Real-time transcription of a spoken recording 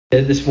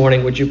This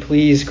morning, would you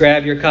please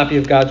grab your copy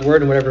of God's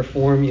Word in whatever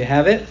form you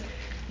have it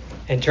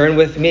and turn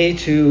with me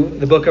to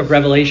the book of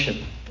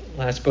Revelation,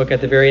 last book at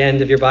the very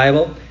end of your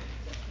Bible.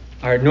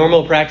 Our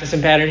normal practice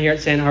and pattern here at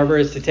Sand Harbor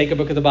is to take a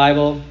book of the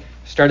Bible,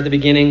 start at the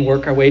beginning,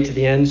 work our way to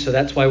the end. So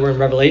that's why we're in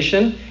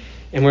Revelation.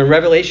 And we're in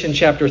Revelation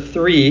chapter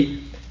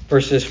 3,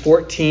 verses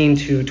 14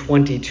 to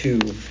 22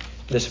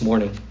 this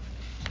morning.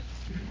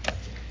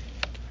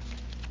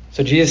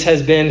 So Jesus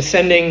has been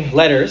sending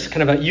letters,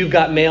 kind of a "You've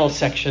Got Mail"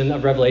 section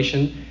of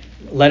Revelation,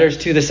 letters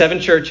to the seven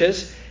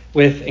churches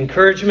with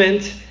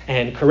encouragement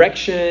and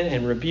correction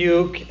and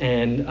rebuke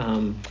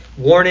and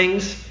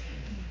warnings.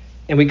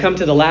 And we come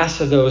to the last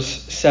of those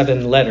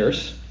seven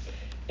letters.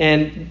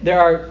 And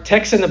there are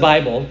texts in the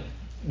Bible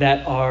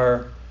that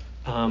are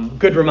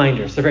good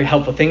reminders. They're very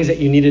helpful, things that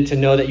you needed to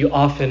know that you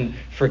often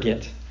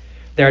forget.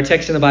 There are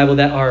texts in the Bible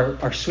that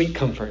are sweet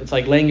comfort. It's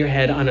like laying your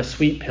head on a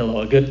sweet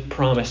pillow, a good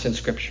promise in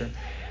Scripture.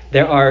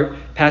 There are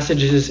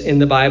passages in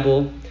the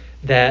Bible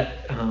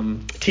that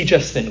teach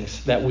us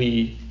things that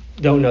we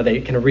don't know.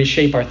 They can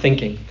reshape our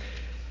thinking.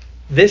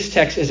 This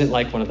text isn't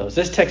like one of those.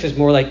 This text is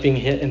more like being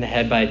hit in the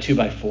head by a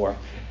 2x4.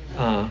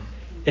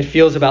 It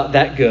feels about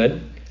that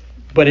good,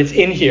 but it's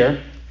in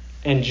here,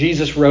 and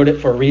Jesus wrote it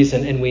for a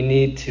reason, and we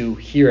need to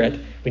hear it,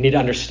 we need to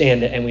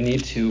understand it, and we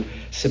need to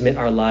submit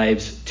our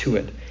lives to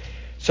it.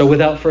 So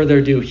without further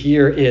ado,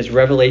 here is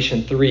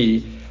Revelation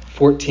 3,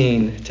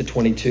 14 to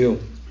 22.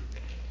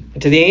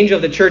 And to the angel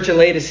of the church in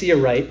Laodicea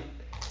write,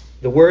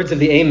 the words of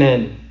the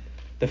Amen,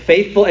 the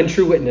faithful and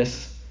true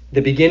witness,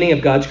 the beginning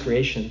of God's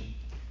creation.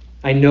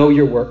 I know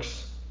your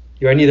works.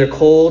 You are neither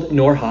cold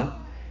nor hot.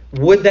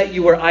 Would that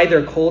you were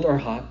either cold or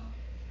hot.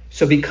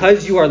 So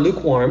because you are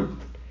lukewarm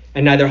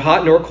and neither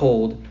hot nor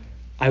cold,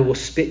 I will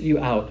spit you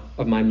out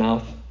of my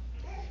mouth.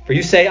 For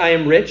you say, I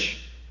am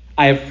rich,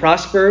 I have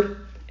prospered,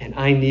 and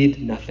I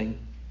need nothing,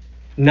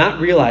 not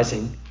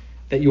realizing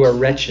that you are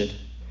wretched,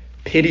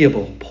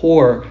 pitiable,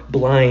 poor,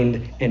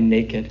 blind, and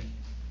naked.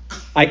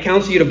 I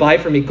counsel you to buy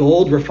from me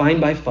gold refined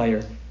by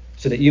fire,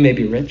 so that you may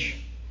be rich,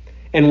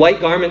 and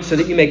white garments so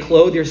that you may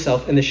clothe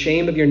yourself, and the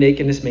shame of your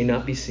nakedness may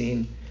not be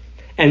seen,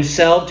 and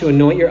salve to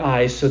anoint your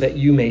eyes so that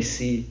you may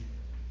see.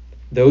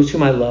 Those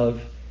whom I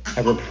love,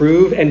 I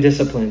reprove and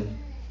discipline,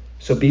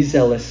 so be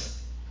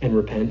zealous and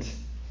repent.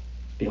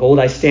 Behold,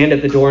 I stand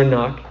at the door and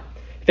knock.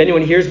 If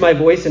anyone hears my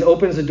voice and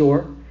opens the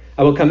door,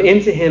 I will come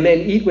into him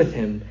and eat with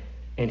him,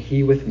 and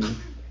he with me.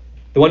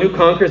 The one who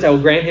conquers, I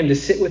will grant him to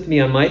sit with me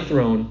on my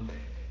throne,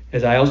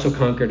 as I also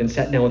conquered and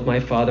sat down with my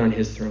Father on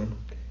his throne.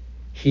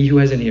 He who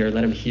has an ear,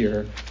 let him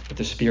hear what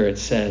the Spirit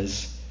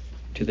says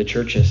to the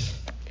churches.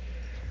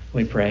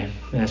 Let me pray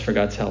and ask for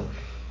God's help.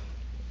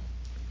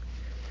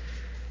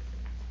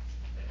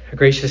 Our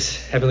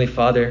gracious Heavenly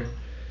Father,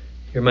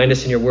 you remind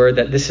us in your word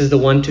that this is the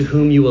one to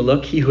whom you will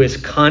look, he who is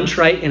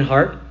contrite in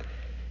heart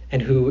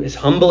and who is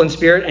humble in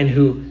spirit and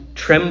who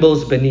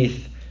trembles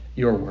beneath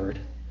your word.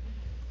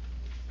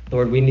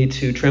 Lord, we need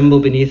to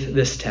tremble beneath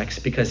this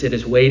text because it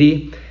is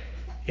weighty,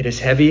 it is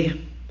heavy,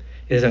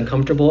 it is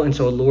uncomfortable. And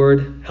so,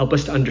 Lord, help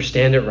us to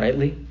understand it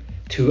rightly,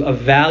 to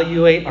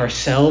evaluate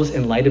ourselves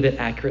in light of it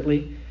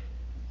accurately,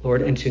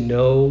 Lord, and to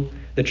know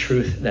the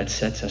truth that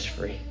sets us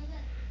free.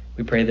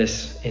 We pray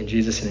this in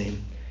Jesus'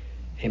 name.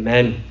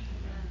 Amen.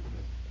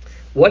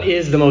 What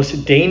is the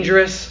most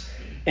dangerous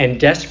and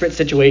desperate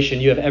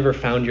situation you have ever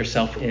found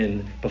yourself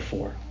in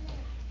before?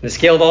 On the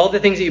scale of all the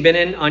things that you've been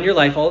in on your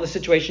life, all the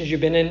situations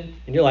you've been in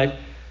your life,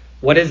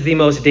 what is the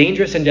most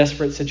dangerous and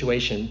desperate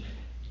situation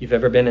you've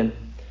ever been in?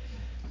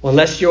 Well,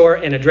 unless you're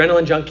an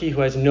adrenaline junkie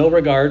who has no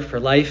regard for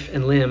life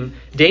and limb,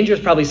 danger is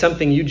probably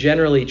something you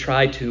generally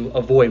try to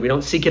avoid. We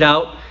don't seek it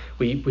out.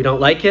 We don't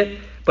like it.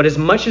 But as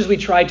much as we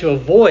try to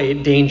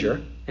avoid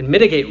danger and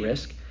mitigate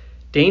risk,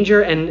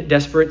 danger and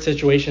desperate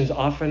situations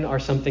often are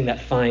something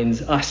that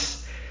finds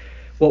us.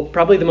 Well,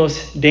 probably the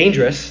most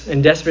dangerous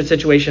and desperate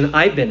situation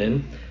I've been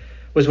in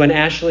was when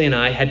Ashley and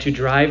I had to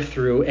drive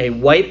through a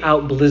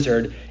whiteout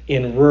blizzard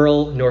in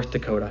rural North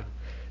Dakota.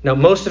 Now,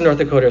 most of North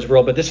Dakota is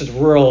rural, but this is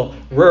rural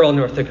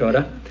North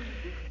Dakota.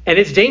 And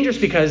it's dangerous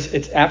because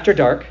it's after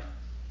dark,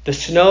 the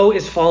snow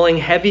is falling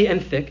heavy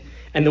and thick,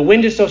 and the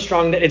wind is so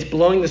strong that it's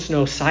blowing the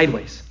snow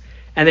sideways.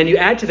 And then you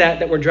add to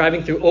that we're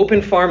driving through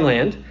open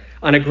farmland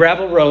on a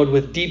gravel road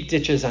with deep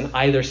ditches on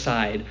either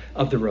side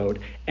of the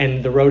road,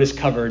 and the road is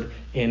covered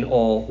in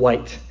all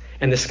white.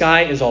 And the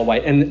sky is all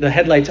white, and the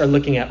headlights are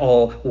looking at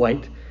all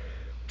white.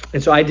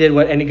 And so I did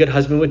what any good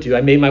husband would do.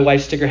 I made my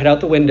wife stick her head out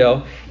the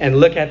window and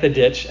look at the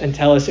ditch and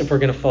tell us if we're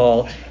going to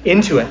fall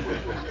into it.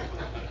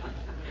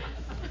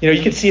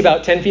 You can see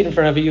about 10 feet in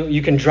front of you.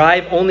 You can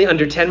drive only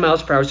under 10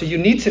 miles per hour. So you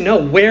need to know,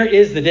 where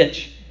is the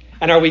ditch?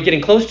 And are we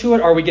getting close to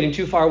it, or are we getting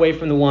too far away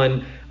from the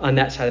one on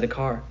that side of the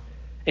car?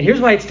 And here's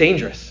why it's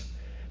dangerous.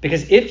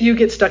 Because if you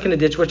get stuck in a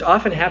ditch, which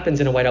often happens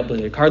in a whiteout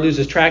blizzard, the car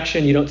loses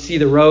traction, you don't see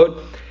the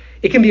road,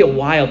 it can be a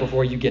while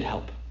before you get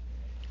help.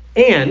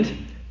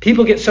 And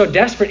people get so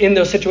desperate in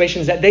those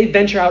situations that they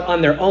venture out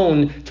on their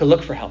own to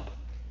look for help.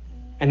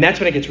 And that's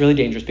when it gets really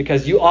dangerous,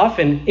 because you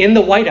often, in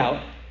the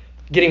whiteout,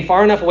 getting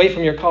far enough away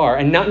from your car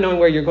and not knowing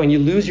where you're going, you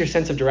lose your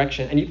sense of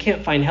direction and you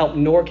can't find help,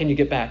 nor can you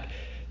get back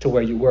to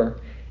where you were.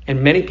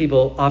 And many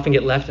people often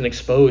get left and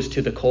exposed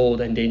to the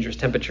cold and dangerous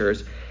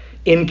temperatures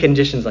in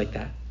conditions like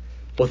that.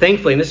 Well,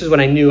 thankfully, and this is when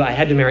I knew I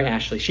had to marry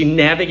Ashley, she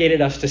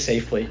navigated us to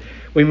safely.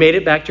 We made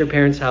it back to your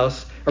parents'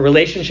 house. Our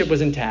relationship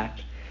was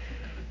intact.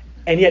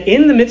 And yet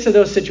in the midst of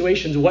those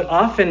situations, what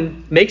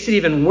often makes it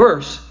even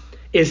worse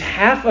is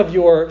half of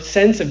your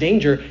sense of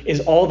danger is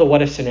all the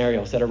what if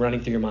scenarios that are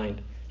running through your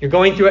mind. You're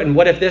going through it and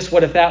what if this,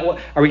 what if that,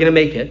 are we going to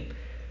make it?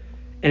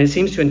 And it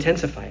seems to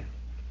intensify it.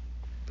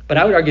 But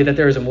I would argue that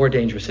there is a more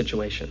dangerous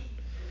situation.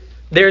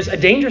 There's a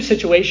dangerous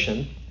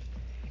situation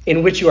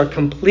in which you are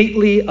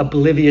completely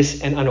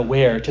oblivious and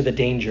unaware to the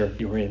danger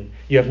you're in.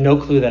 You have no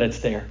clue that it's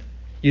there.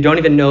 You don't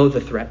even know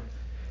the threat.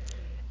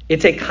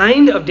 It's a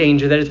kind of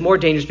danger that is more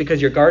dangerous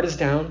because your guard is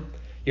down,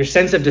 your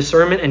sense of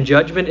discernment and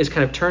judgment is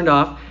kind of turned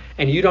off,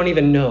 and you don't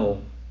even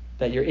know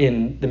that you're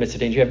in the midst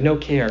of danger. You have no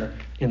care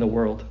in the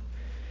world.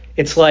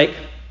 It's like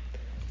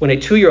when a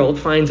 2-year-old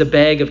finds a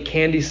bag of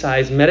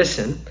candy-sized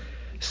medicine,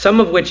 some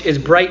of which is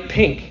bright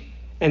pink,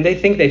 and they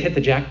think they've hit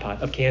the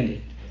jackpot of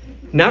candy,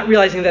 not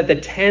realizing that the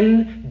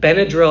 10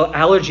 Benadryl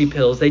allergy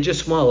pills they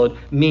just swallowed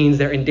means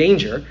they're in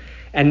danger,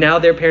 and now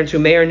their parents, who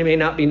may or may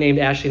not be named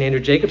Ashley and Andrew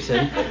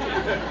Jacobson,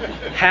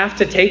 have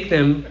to take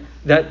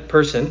that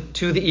person,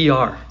 to the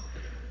ER.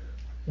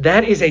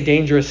 That is a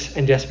dangerous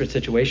and desperate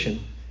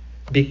situation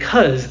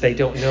because they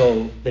don't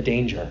know the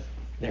danger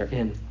they're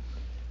in.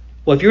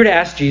 Well, if you were to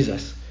ask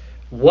Jesus,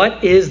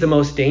 what is the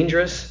most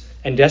dangerous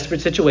and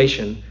desperate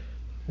situation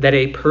that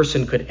a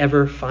person could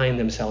ever find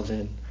themselves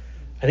in?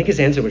 I think his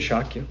answer would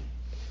shock you.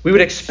 We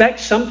would expect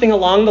something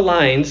along the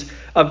lines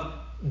of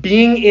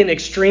being in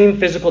extreme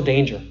physical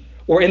danger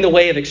or in the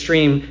way of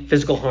extreme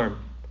physical harm.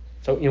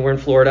 So, we're in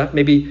Florida.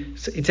 Maybe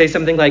he'd say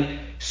something like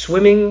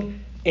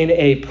swimming in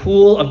a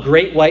pool of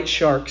great white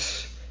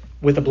sharks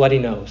with a bloody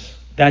nose.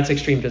 That's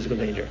extreme physical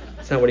danger.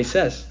 That's not what he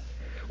says.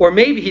 Or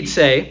maybe he'd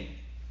say,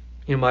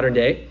 in modern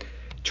day,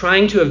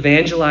 trying to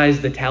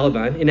evangelize the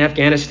Taliban in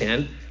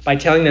Afghanistan by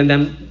telling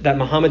them that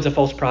Muhammad's a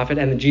false prophet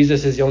and that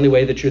Jesus is the only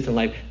way, the truth, and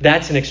life.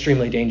 That's an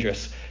extremely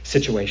dangerous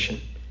situation.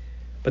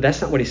 But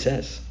that's not what he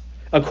says.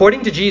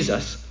 According to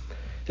Jesus,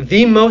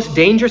 the most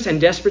dangerous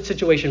and desperate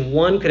situation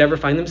one could ever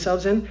find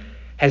themselves in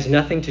has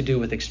nothing to do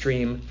with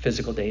extreme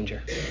physical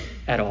danger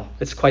at all.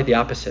 It's quite the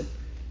opposite.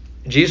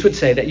 Jesus would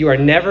say that you are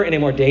never in a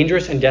more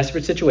dangerous and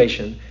desperate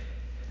situation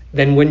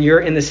than when you're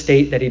in the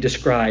state that he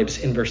describes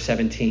in verse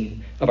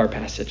 17 of our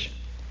passage.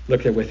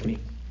 Look there with me.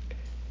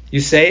 You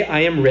say,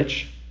 I am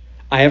rich,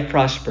 I have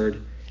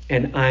prospered,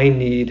 and I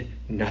need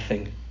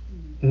nothing.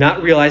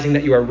 Not realizing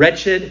that you are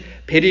wretched,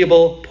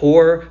 pitiable,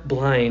 poor,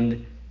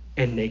 blind,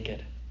 and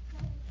naked.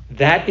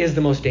 That is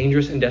the most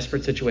dangerous and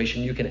desperate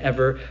situation you can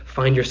ever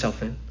find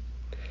yourself in.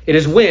 It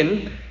is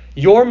when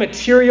your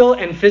material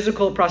and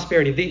physical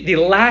prosperity, the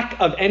lack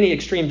of any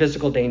extreme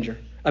physical danger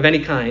of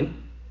any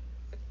kind,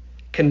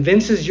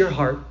 convinces your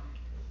heart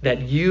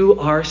that you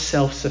are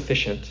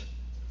self-sufficient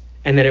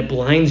and that it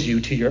blinds you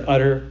to your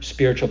utter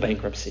spiritual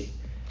bankruptcy.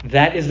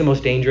 That is the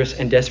most dangerous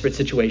and desperate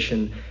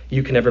situation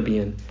you can ever be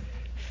in.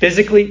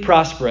 Physically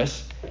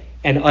prosperous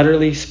and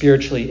utterly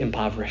spiritually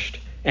impoverished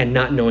and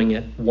not knowing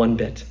it one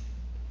bit.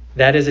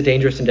 That is a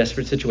dangerous and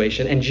desperate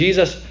situation. And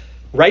Jesus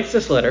writes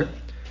this letter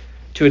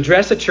to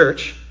address a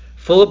church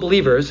full of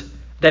believers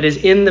that is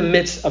in the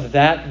midst of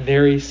that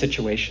very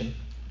situation.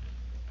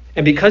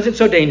 And because it's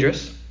so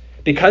dangerous,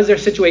 because their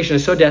situation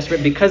is so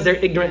desperate, because they're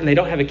ignorant and they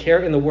don't have a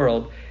care in the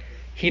world,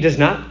 he does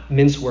not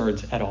mince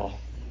words at all.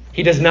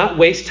 He does not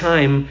waste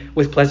time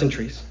with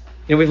pleasantries.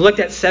 We've looked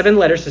at 7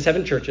 letters to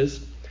 7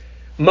 churches.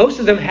 Most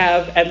of them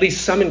have at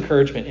least some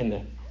encouragement in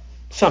them.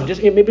 Some,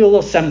 just maybe a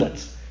little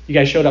semblance. You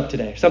guys showed up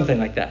today, something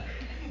like that.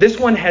 This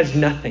one has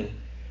nothing.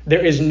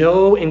 There is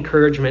no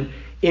encouragement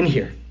in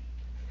here.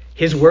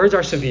 His words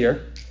are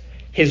severe.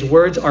 His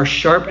words are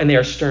sharp and they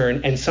are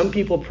stern. And some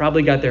people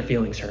probably got their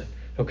feelings hurt.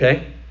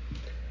 Okay?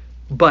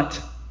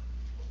 But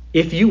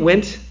if you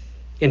went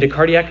into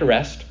cardiac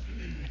arrest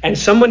and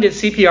someone did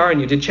CPR on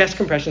you, did chest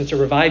compressions to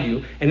revive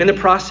you, and in the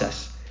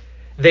process,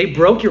 they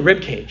broke your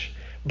rib cage,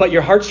 but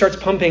your heart starts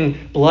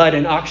pumping blood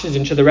and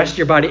oxygen to the rest of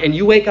your body, and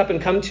you wake up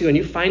and come to and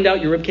you find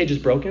out your rib cage is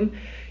broken,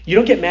 you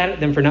don't get mad at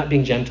them for not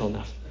being gentle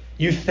enough.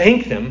 You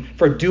thank them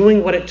for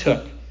doing what it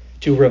took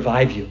to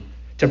revive you,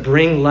 to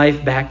bring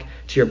life back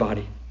to your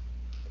body.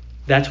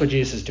 That's what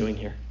Jesus is doing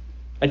here.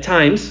 At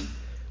times,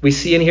 we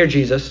see and hear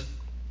Jesus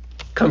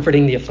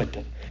comforting the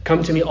afflicted.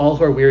 Come to me, all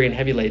who are weary and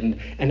heavy laden,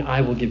 and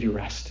I will give you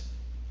rest.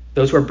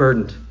 Those who are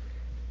burdened.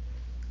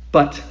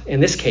 But in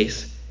this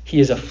case, he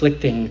is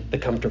afflicting the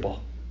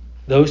comfortable.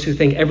 Those who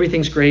think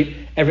everything's great,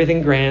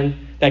 everything grand,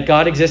 that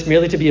God exists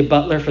merely to be a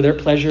butler for their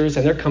pleasures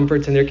and their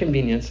comforts and their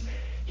convenience,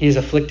 he is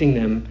afflicting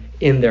them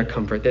in their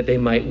comfort, that they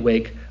might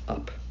wake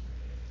up.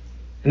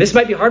 And this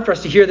might be hard for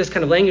us to hear this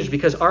kind of language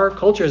because our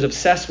culture is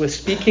obsessed with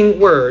speaking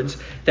words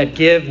that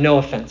give no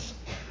offense.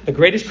 The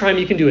greatest crime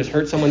you can do is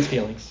hurt someone's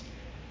feelings.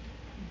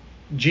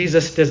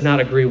 Jesus does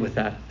not agree with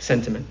that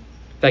sentiment.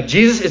 In fact,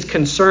 Jesus is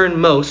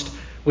concerned most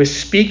with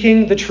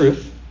speaking the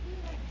truth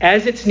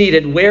as it's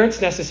needed, where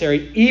it's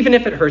necessary, even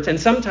if it hurts, and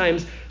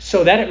sometimes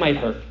so that it might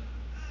hurt,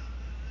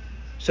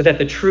 so that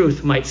the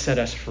truth might set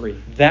us free.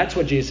 That's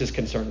what Jesus is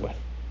concerned with.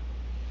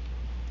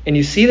 And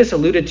you see this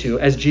alluded to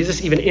as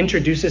Jesus even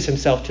introduces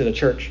himself to the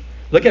church.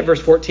 Look at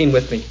verse 14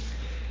 with me.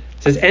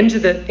 It says, "And to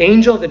the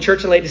angel of the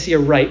church in Laodicea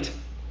write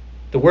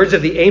the words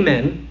of the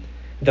Amen,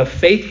 the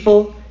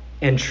faithful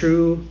and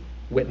true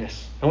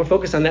witness." I want to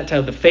focus on that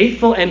title, the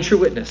faithful and true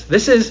witness.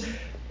 This is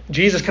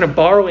Jesus kind of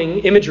borrowing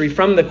imagery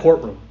from the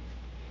courtroom.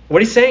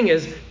 What he's saying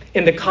is,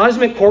 in the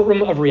cosmic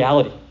courtroom of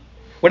reality,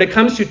 when it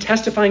comes to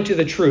testifying to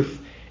the truth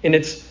in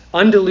its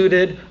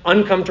undiluted,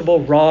 uncomfortable,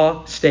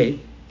 raw state,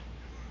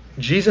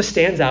 Jesus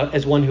stands out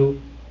as one who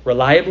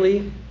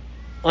reliably,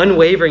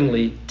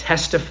 unwaveringly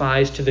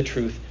testifies to the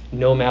truth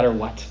no matter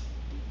what.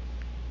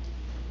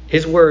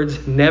 His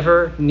words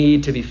never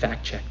need to be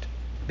fact-checked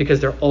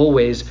because they're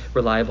always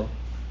reliable.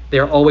 They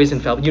are always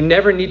infallible. You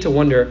never need to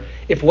wonder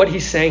if what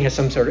he's saying has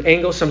some sort of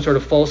angle, some sort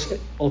of false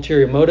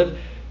ulterior motive.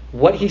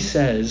 What he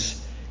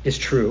says is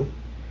true,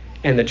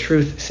 and the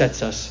truth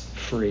sets us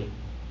free,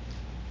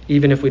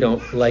 even if we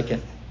don't like it.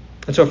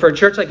 And so for a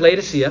church like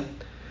Laodicea,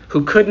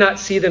 who could not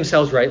see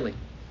themselves rightly,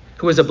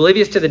 who was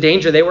oblivious to the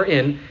danger they were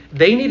in,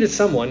 they needed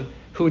someone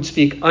who would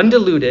speak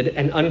undiluted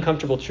and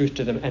uncomfortable truth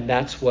to them, and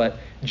that's what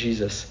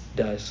Jesus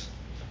does.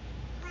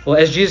 Well,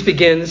 as Jesus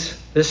begins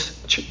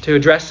to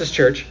address this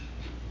church,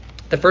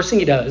 the first thing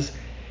he does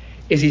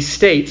is he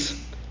states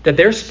that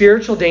their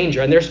spiritual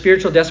danger and their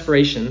spiritual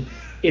desperation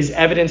is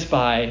evidenced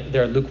by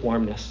their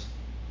lukewarmness.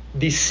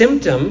 The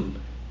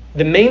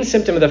main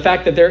symptom of the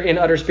fact that they're in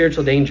utter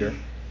spiritual danger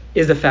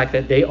is the fact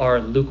that they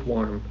are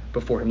lukewarm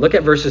before him. Look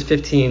at verses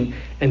 15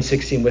 and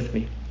 16 with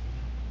me.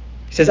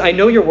 He says, "I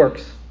know your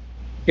works.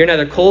 You're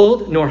neither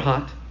cold nor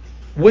hot.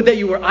 Would that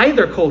you were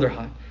either cold or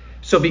hot.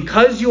 So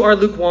because you are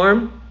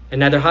lukewarm and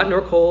neither hot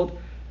nor cold,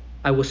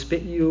 I will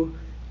spit you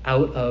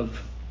out of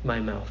my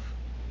mouth."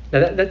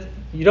 Now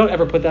you don't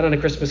ever put that on a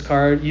Christmas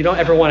card. You don't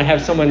ever want to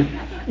have someone,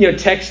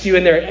 text you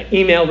in their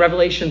email,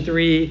 Revelation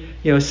 3,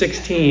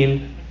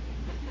 16.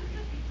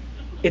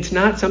 It's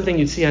not something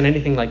you'd see on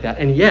anything like that.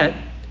 And yet,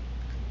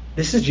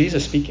 this is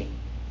Jesus speaking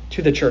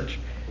to the church.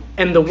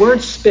 And the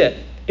word spit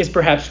is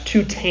perhaps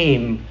too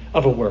tame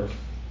of a word.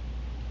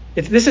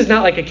 This is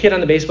not like a kid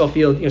on the baseball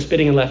field,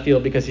 spitting in left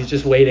field because he's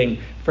just waiting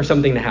for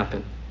something to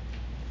happen.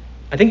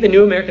 I think the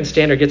New American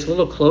Standard gets a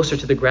little closer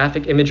to the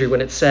graphic imagery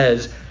when it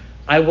says,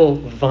 "I will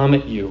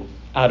vomit you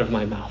out of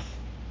my mouth."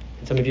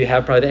 And some of you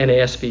have probably the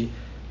NASB.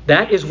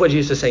 That is what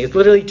Jesus is saying. It's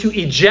literally to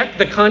eject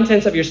the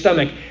contents of your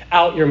stomach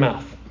out your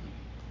mouth.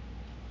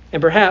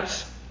 And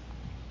perhaps,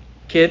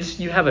 kids,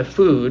 you have a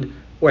food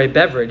or a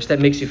beverage that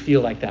makes you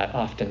feel like that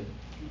often,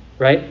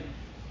 right?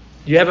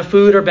 You have a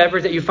food or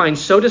beverage that you find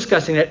so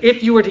disgusting that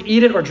if you were to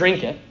eat it or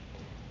drink it,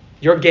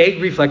 your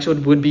gag reflex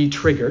would be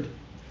triggered.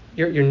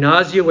 Your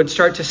nausea would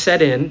start to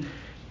set in,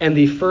 and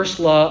the first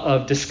law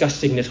of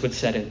disgustingness would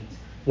set in.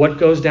 What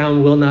goes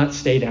down will not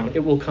stay down.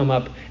 It will come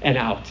up and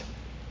out.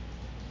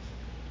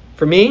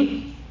 For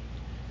me,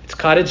 it's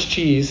cottage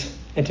cheese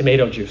and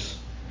tomato juice.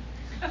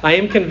 I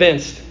am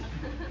convinced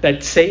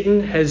that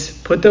Satan has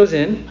put those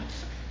in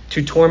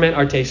to torment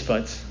our taste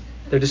buds.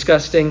 They're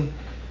disgusting.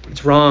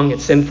 It's wrong.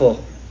 It's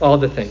sinful. All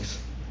the things.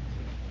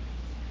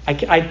 I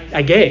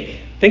gag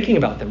thinking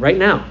about them right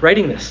now,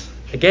 writing this.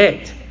 I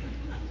gagged.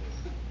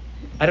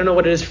 I don't know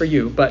what it is for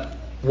you, but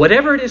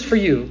whatever it is for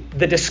you,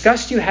 the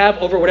disgust you have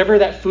over whatever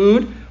that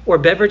food or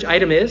beverage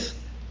item is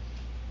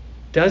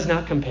does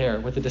not compare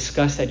with the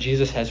disgust that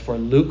Jesus has for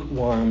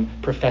lukewarm,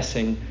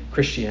 professing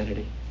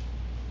Christianity.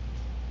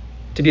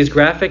 To be as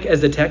graphic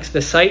as the text,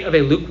 the sight of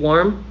a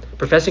lukewarm,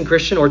 professing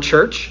Christian or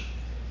church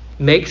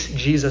makes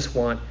Jesus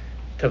want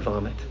to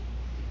vomit.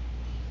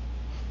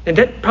 And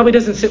that probably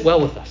doesn't sit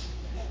well with us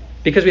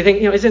because we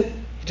think, isn't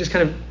he just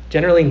kind of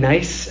generally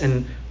nice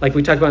and, like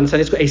we talked about in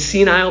Sunday school, a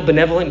senile,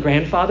 benevolent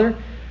grandfather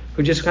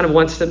who just kind of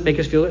wants to make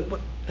us feel it?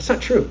 That's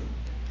not true.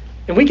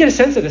 And we get a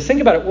sense of this.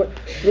 Think about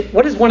it.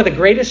 What is one of the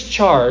greatest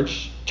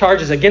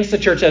charges against the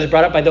church that is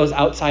brought up by those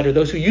outside or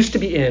those who used to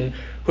be in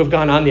who have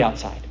gone on the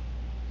outside?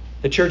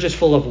 The church is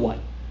full of what?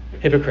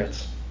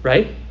 Hypocrites,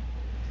 right?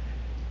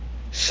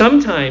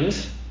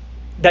 Sometimes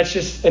that's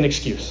just an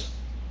excuse.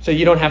 So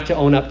you don't have to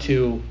own up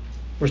to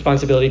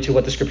responsibility to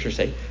what the scriptures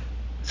say.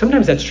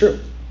 Sometimes that's true,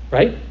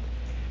 right?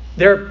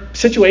 There are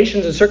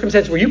situations and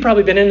circumstances where you've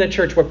probably been in a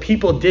church where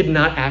people did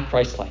not act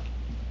Christ-like.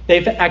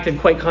 They've acted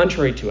quite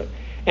contrary to it.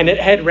 And it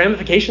had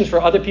ramifications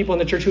for other people in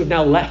the church who have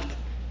now left.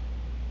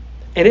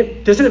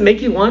 And doesn't it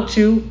make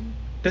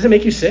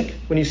you sick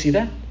when you see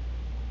that?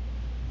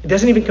 It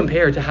doesn't even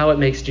compare to how it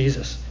makes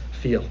Jesus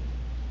feel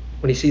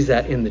when he sees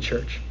that in the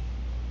church.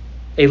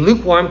 A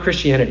lukewarm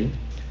Christianity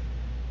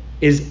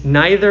is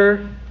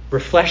neither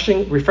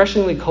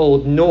refreshingly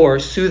cold nor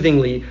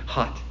soothingly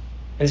hot.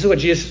 And this is what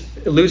Jesus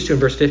alludes to in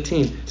verse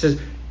 15. He says,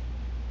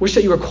 wish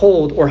that you were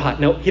cold or hot.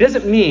 No, he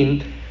doesn't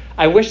mean,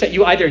 I wish that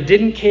you either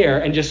didn't care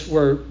and just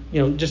were,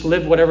 just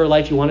live whatever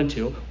life you wanted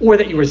to, or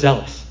that you were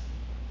zealous.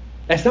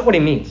 That's not what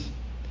he means.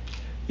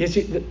 You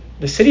see,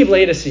 the city of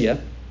Laodicea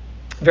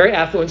very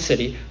affluent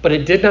city, but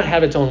it did not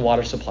have its own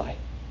water supply.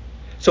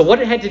 So what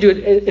it had to do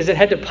is it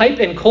had to pipe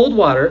in cold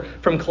water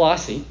from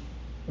Colossae,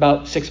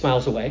 about 6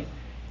 miles away,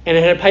 and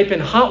it had to pipe in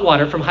hot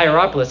water from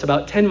Hierapolis,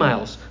 about 10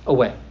 miles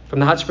away, from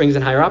the hot springs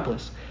in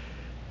Hierapolis.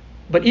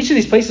 But each of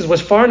these places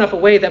was far enough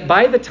away that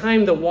by the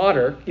time the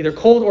water, either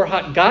cold or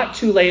hot, got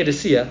to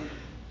Laodicea,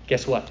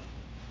 guess what?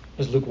 It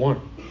was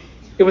lukewarm.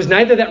 It was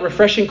neither that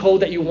refreshing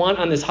cold that you want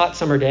on this hot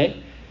summer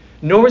day,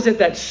 nor is it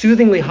that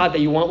soothingly hot that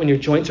you want when your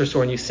joints are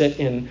sore and you sit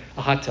in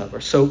a hot tub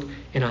or soak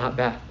in a hot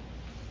bath.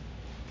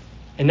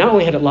 And not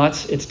only had it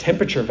lost its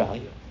temperature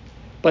value,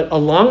 but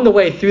along the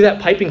way through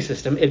that piping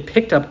system, it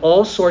picked up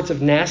all sorts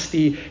of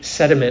nasty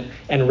sediment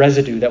and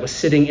residue that was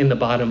sitting in the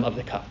bottom of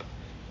the cup.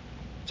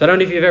 So I don't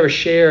know if you've ever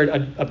shared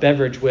a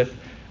beverage with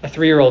a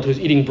 3-year-old who's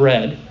eating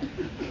bread,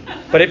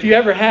 but if you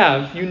ever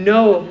have, you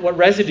know what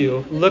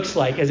residue looks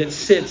like as it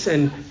sits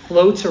and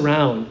floats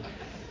around,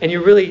 and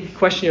you really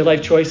question your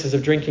life choices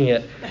of drinking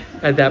it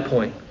at that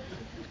point.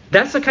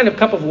 That's the kind of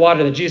cup of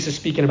water that Jesus is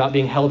speaking about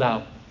being held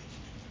out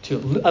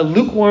to, a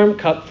lukewarm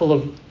cup full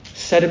of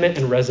sediment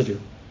and residue.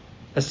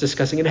 That's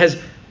disgusting. It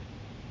has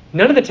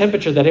none of the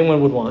temperature that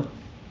anyone would want,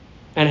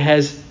 and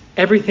has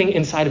everything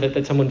inside of it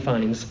that someone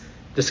finds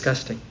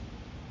disgusting.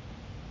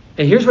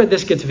 And here's where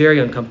this gets very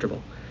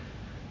uncomfortable.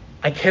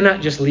 I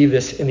cannot just leave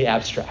this in the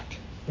abstract.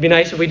 It'd be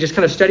nice if we just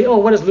kind of study,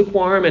 what is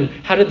lukewarm and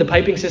how did the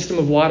piping system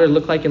of water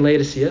look like in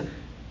Laodicea?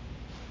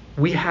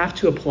 We have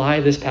to apply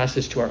this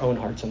passage to our own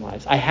hearts and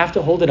lives. I have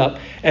to hold it up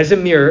as a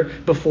mirror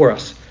before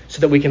us so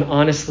that we can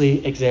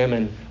honestly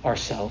examine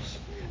ourselves.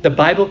 The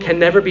Bible can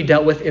never be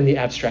dealt with in the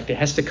abstract. It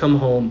has to come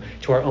home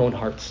to our own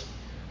hearts.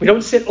 We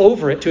don't sit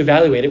over it to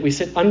evaluate it. We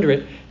sit under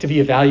it to be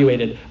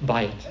evaluated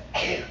by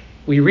it.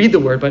 We read the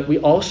word, but we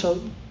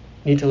also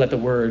need to let the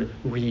word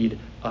read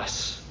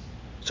us.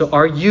 So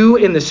are you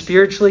in the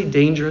spiritually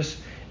dangerous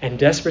and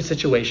desperate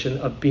situation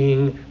of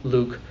being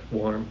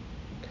lukewarm?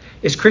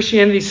 Is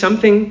Christianity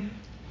something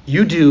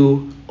you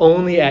do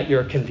only at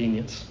your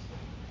convenience?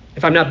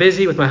 If I'm not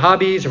busy with my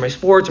hobbies or my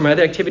sports or my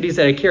other activities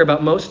that I care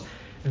about most,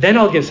 then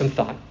I'll give some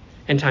thought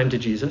and time to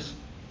Jesus.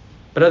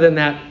 But other than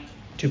that,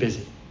 too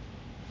busy.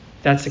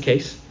 If that's the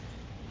case,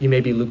 you may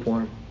be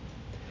lukewarm.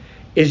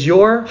 Is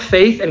your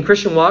faith and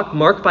Christian walk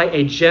marked by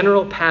a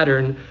general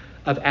pattern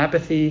of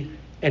apathy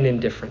and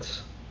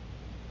indifference?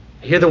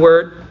 I hear the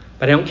word,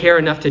 but I don't care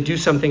enough to do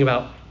something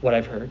about what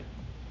I've heard.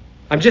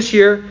 I'm just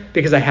here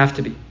because I have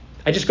to be.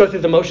 I just go through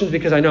the motions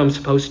because I know I'm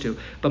supposed to,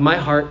 but my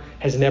heart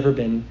has never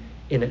been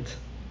in it.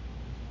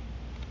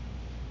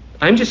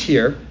 I'm just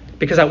here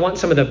because I want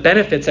some of the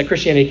benefits that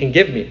Christianity can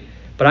give me,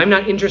 but I'm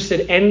not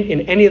interested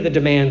in any of the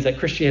demands that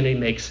Christianity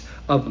makes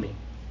of me.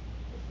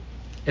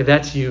 If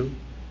that's you,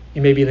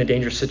 you may be in the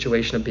dangerous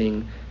situation of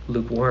being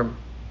lukewarm.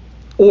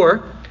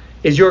 Or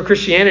is your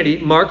Christianity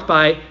marked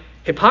by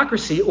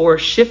hypocrisy or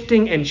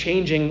shifting and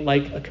changing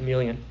like a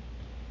chameleon?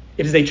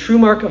 It is a true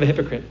mark of a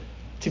hypocrite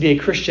to be a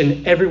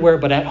Christian everywhere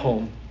but at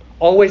home,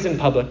 always in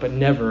public but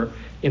never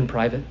in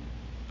private.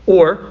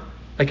 Or,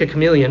 like a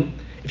chameleon,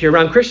 if you're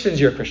around Christians,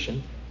 you're a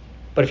Christian,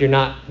 but if you're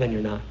not, then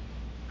you're not.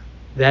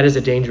 That is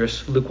a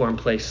dangerous, lukewarm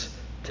place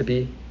to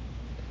be.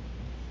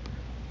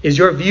 Is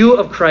your view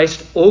of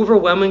Christ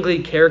overwhelmingly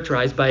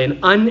characterized by an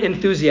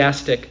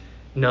unenthusiastic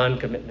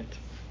non-commitment?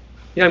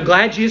 I'm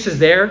glad Jesus is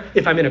there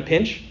if I'm in a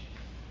pinch,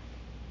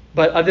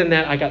 but other than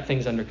that, I got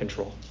things under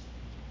control.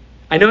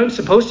 I know I'm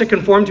supposed to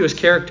conform to his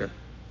character,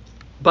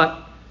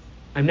 but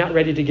I'm not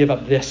ready to give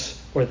up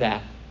this or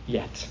that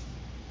yet.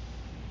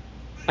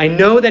 I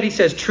know that he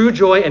says true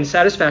joy and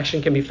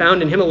satisfaction can be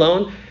found in him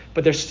alone,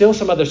 but there's still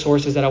some other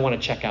sources that I want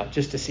to check out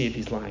just to see if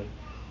he's lying.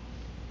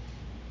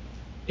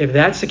 If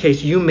that's the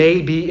case, you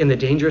may be in the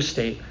dangerous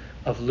state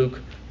of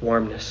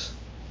lukewarmness.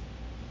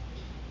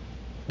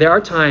 There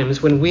are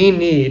times when we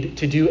need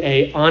to do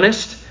an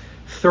honest,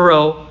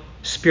 thorough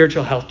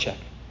spiritual health check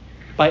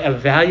by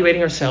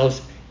evaluating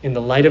ourselves in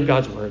the light of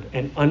God's word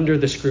and under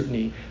the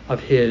scrutiny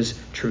of his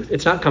truth.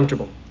 It's not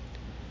comfortable.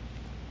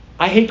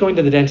 I hate going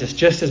to the dentist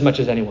just as much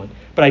as anyone,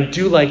 but I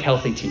do like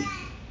healthy teeth.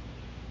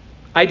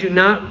 I do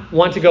not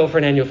want to go for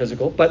an annual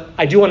physical, but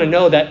I do want to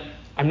know that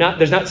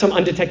there's not some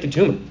undetected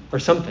tumor or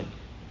something.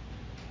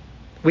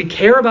 We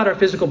care about our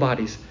physical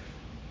bodies,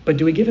 but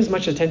do we give as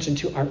much attention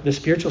to the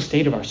spiritual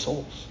state of our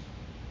souls?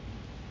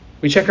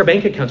 We check our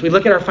bank accounts. We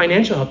look at our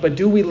financial health, but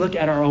do we look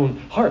at our own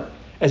heart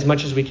as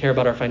much as we care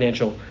about our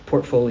financial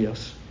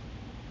portfolios?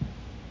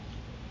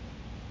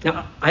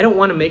 Now, I don't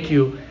want to make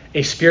you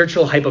a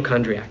spiritual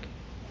hypochondriac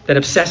that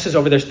obsesses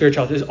over their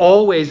spiritual health, is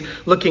always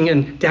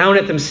looking down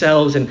at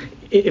themselves and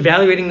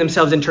evaluating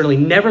themselves internally,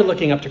 never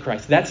looking up to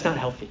Christ. That's not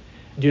healthy.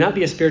 Do not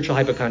be a spiritual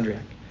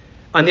hypochondriac.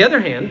 On the other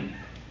hand,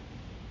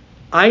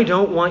 I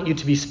don't want you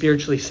to be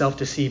spiritually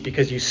self-deceived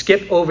because you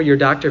skip over your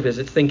doctor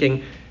visits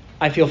thinking,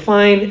 I feel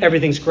fine,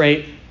 everything's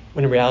great,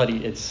 when in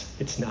reality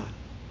it's not.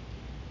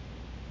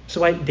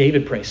 So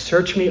David prays,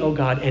 search me, O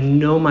God, and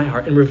know my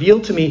heart, and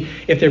reveal to me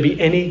if there be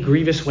any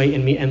grievous way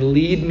in me, and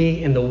lead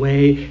me in the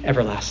way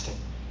everlasting.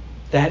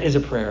 That is a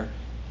prayer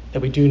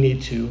that we do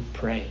need to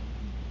pray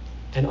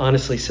and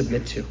honestly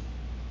submit to.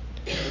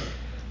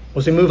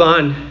 As we move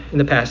on in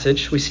the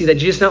passage, we see that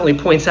Jesus not only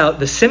points out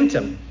the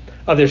symptom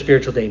of their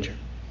spiritual danger,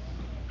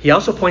 he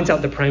also points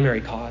out the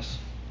primary cause.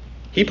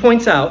 He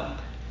points out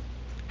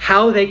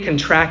how they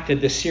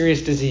contracted the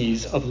serious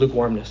disease of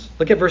lukewarmness.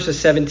 Look at verses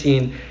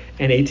 17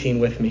 and 18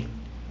 with me.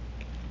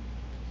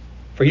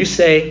 For you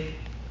say,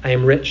 I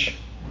am rich,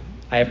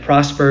 I have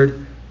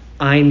prospered,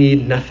 I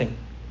need nothing,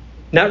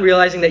 not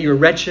realizing that you are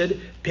wretched,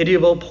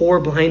 pitiable, poor,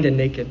 blind, and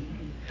naked.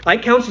 I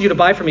counsel you to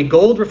buy from me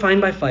gold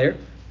refined by fire,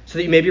 so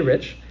that you may be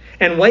rich,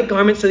 and white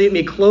garments so that you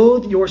may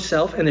clothe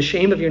yourself, and the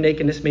shame of your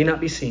nakedness may not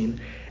be seen,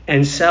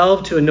 and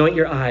salve to anoint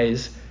your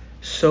eyes,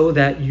 so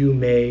that you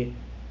may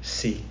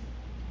see.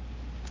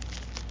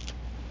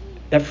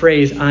 That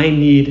phrase, I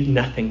need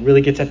nothing,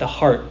 really gets at the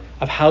heart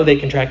of how they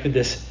contracted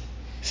this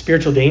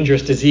spiritual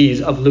dangerous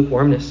disease of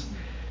lukewarmness.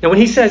 Now, when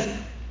he says,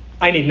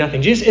 I need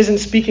nothing, Jesus isn't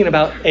speaking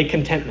about a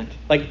contentment.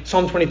 Like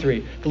Psalm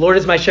 23, the Lord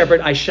is my shepherd,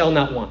 I shall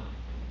not want.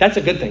 That's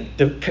a good thing.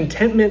 The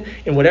contentment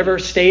in whatever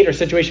state or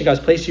situation God's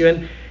placed you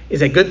in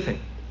is a good thing.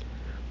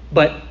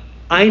 But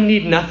I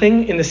need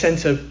nothing in the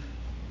sense of,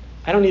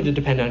 I don't need to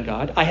depend on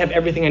God. I have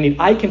everything I need.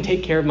 I can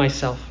take care of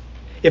myself.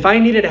 If I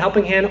needed a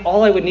helping hand,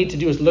 all I would need to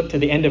do is look to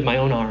the end of my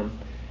own arm.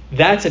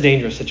 That's a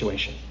dangerous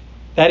situation.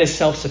 That is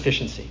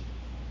self-sufficiency.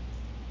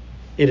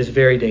 It is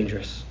very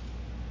dangerous.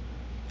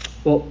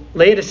 Well,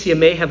 Laodicea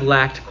may have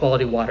lacked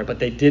quality water, but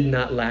they did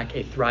not lack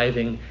a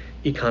thriving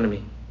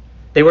economy.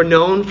 They were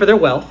known for their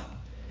wealth,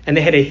 and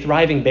they had a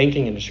thriving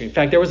banking industry. In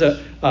fact, there was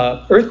a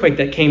earthquake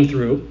that came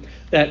through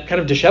that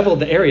kind of disheveled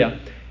the area.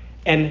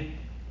 And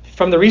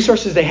from the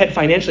resources they had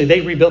financially,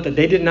 they rebuilt it.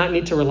 They did not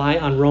need to rely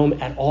on Rome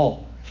at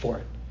all for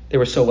it. They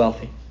were so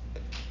wealthy.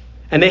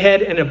 And they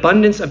had an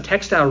abundance of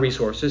textile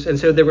resources, and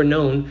so they were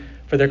known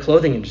for their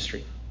clothing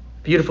industry.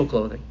 Beautiful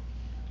clothing.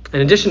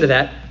 In addition to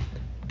that,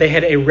 they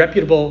had a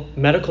reputable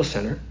medical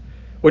center,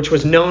 which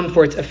was known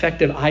for its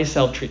effective eye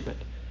salve treatment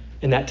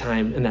in that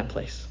time, in that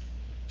place.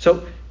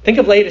 So think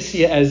of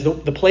Laodicea as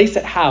the place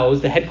that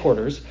housed the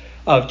headquarters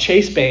of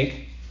Chase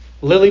Bank,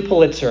 Lilly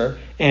Pulitzer,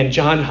 and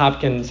Johns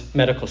Hopkins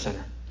Medical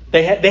Center.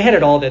 They had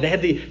it all there. They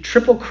had the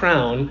triple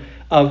crown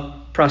of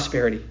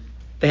prosperity.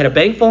 They had a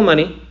bank full of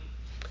money,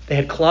 they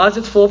had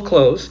closets full of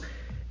clothes,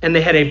 and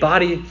they had a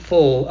body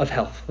full of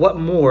health. What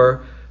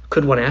more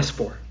could one ask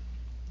for?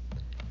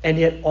 And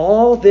yet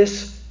all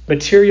this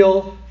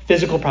material,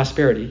 physical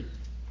prosperity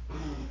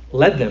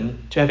led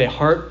them to have a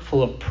heart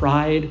full of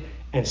pride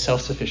and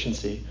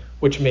self-sufficiency,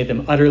 which made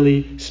them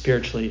utterly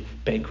spiritually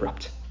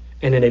bankrupt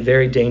and in a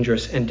very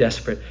dangerous and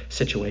desperate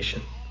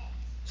situation.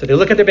 So they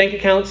look at their bank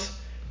accounts,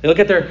 they look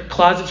at their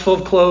closets full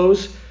of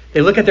clothes,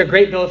 they look at their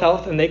great bill of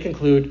health, and they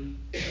conclude,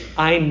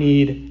 I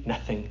need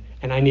nothing,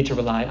 and I need to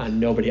rely on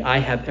nobody. I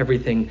have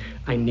everything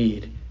I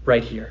need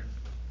right here.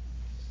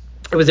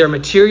 It was their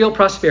material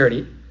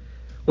prosperity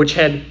which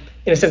had,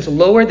 in a sense,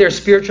 lowered their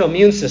spiritual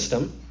immune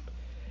system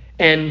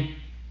and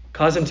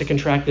caused them to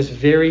contract this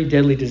very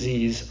deadly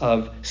disease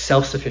of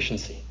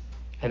self-sufficiency.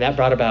 And that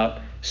brought about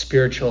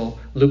spiritual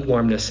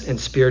lukewarmness and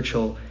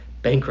spiritual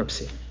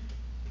bankruptcy. And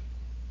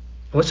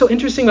what's so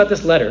interesting about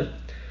this letter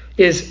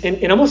is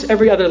in almost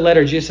every other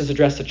letter Jesus has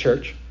addressed the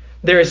church,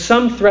 there is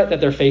some threat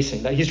that they're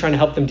facing that he's trying to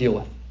help them deal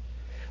with.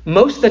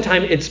 Most of the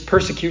time it's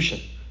persecution,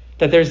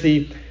 that there's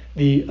the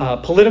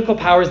political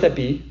powers that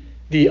be,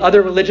 the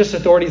other religious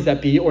authorities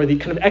that be, or the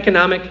kind of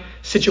economic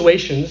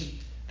situations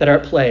that are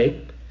at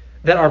play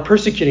that are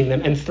persecuting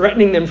them and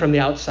threatening them from the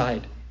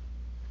outside.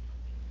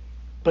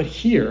 But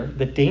here,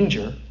 the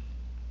danger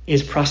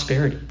is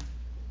prosperity.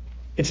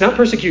 It's not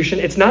persecution.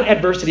 It's not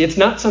adversity. It's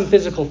not some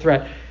physical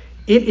threat.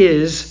 It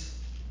is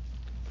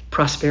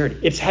prosperity.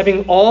 It's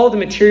having all the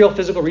material,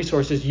 physical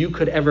resources you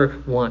could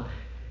ever want.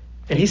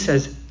 And he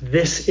says,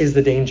 this is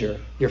the danger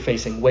you're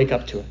facing. Wake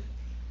up to it.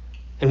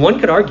 And one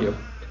could argue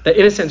that,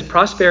 in a sense,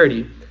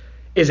 prosperity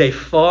is a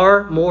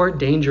far more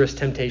dangerous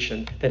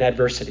temptation than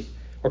adversity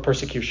or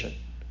persecution.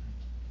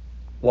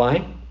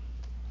 Why?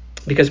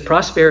 Because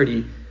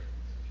prosperity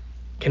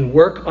can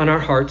work on our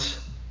hearts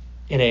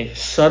in a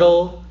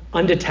subtle,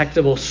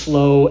 undetectable,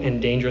 slow,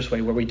 and dangerous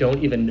way where we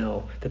don't even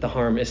know that the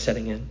harm is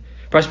setting in.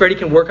 Prosperity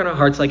can work on our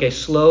hearts like a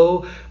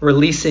slow,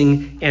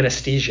 releasing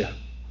anesthesia.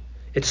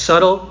 It's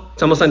subtle,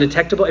 it's almost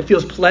undetectable, it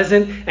feels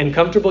pleasant and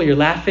comfortable, you're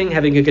laughing,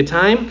 having a good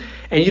time,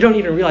 and you don't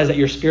even realize that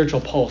your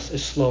spiritual pulse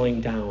is slowing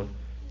down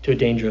to a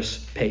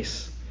dangerous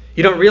pace.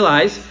 You don't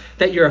realize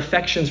that your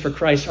affections for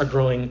Christ are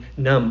growing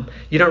numb.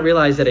 You don't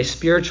realize that a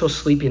spiritual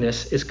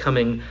sleepiness is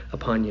coming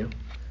upon you.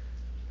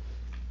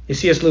 You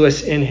see C.S.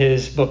 Lewis in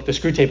his book, The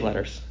Screwtape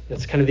Letters.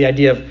 It's kind of the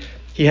idea of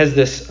he has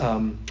this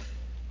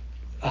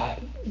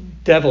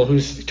devil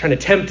who's trying to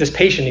tempt this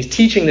patient. He's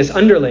teaching this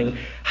underling,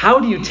 how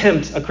do you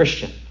tempt a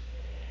Christian?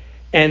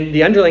 And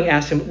the underling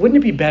asked him, wouldn't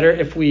it be better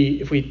if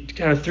we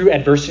kind of threw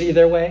adversity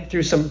their way,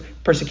 threw some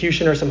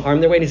persecution or some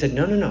harm their way? And he said,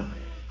 no.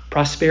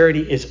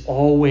 Prosperity is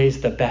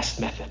always the best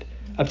method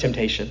of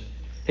temptation.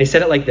 And he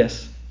said it like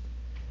this.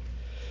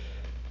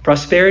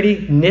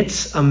 Prosperity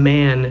knits a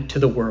man to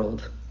the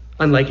world,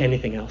 unlike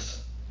anything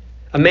else.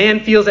 A man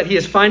feels that he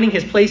is finding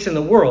his place in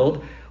the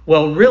world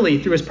Well,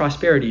 really, through his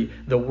prosperity,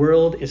 the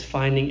world is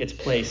finding its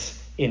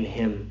place in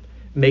him,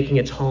 making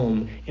its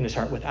home in his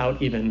heart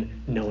without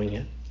even knowing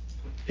it.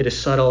 It is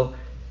subtle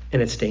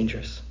and it's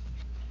dangerous.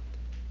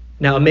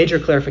 Now, a major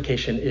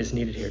clarification is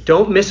needed here.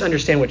 Don't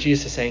misunderstand what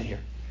Jesus is saying here.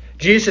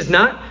 Jesus is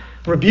not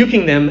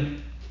rebuking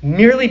them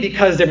merely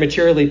because they're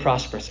materially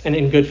prosperous and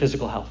in good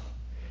physical health.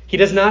 He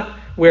does not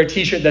wear a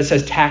t-shirt that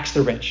says tax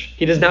the rich.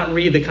 He does not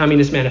read the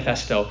Communist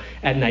Manifesto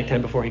at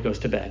nighttime before he goes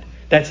to bed.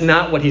 That's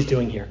not what he's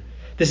doing here.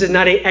 This is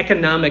not an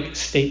economic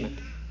statement.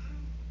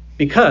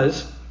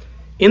 Because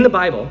in the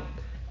Bible,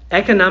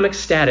 economic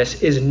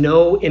status is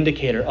no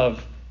indicator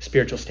of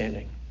spiritual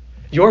standing.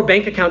 Your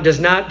bank account does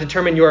not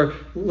determine your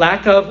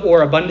lack of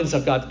or abundance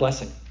of God's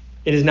blessing.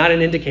 It is not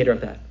an indicator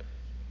of that.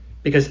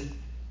 Because in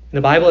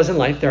the Bible, as in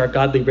life, there are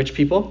godly rich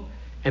people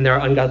and there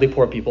are ungodly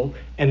poor people,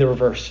 and the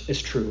reverse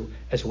is true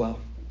as well.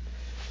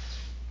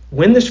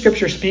 When the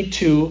scriptures speak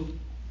to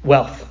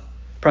wealth,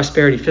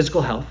 prosperity,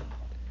 physical health,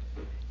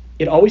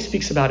 it always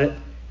speaks about it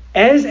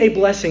as a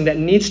blessing that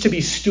needs to be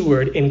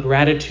stewarded in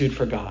gratitude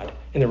for God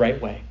in the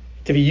right way,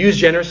 to be used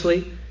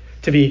generously,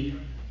 to be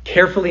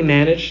carefully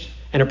managed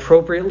and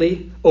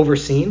appropriately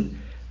overseen,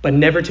 but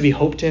never to be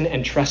hoped in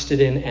and trusted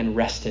in and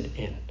rested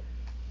in.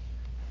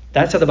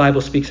 That's how the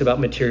Bible speaks about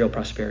material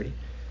prosperity.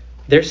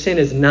 Their sin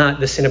is not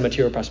the sin of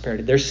material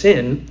prosperity. Their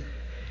sin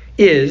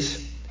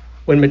is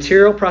when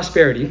material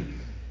prosperity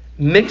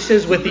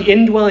mixes with the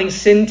indwelling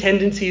sin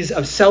tendencies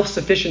of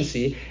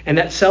self-sufficiency, and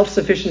that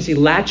self-sufficiency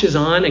latches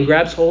on and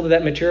grabs hold of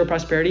that material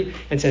prosperity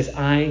and says,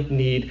 I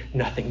need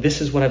nothing.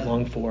 This is what I've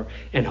longed for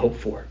and hoped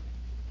for.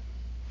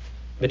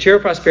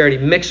 Material prosperity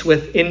mixed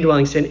with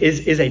indwelling sin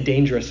is a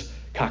dangerous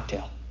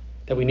cocktail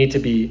that we need to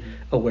be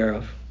aware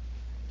of.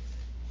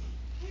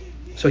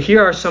 So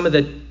here are some of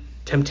the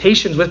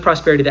temptations with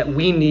prosperity that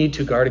we need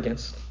to guard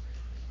against.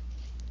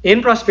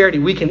 In prosperity,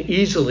 we can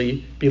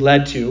easily be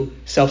led to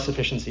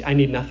self-sufficiency. I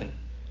need nothing.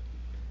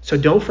 So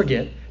don't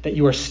forget that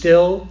you are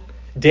still,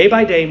 day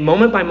by day,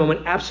 moment by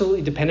moment,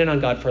 absolutely dependent on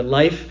God for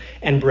life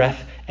and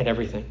breath and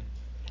everything.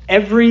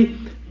 Every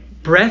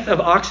breath of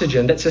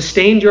oxygen that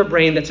sustained your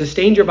brain, that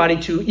sustained your body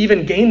to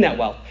even gain that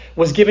wealth,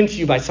 was given to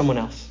you by someone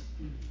else.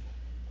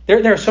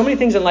 There are so many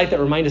things in life that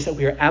remind us that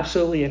we are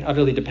absolutely and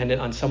utterly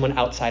dependent on someone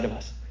outside of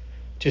us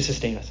to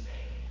sustain us.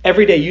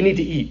 Every day you need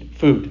to eat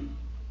food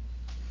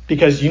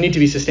because you need to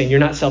be sustained. You're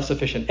not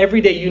self-sufficient.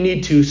 Every day you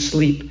need to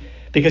sleep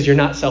because you're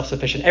not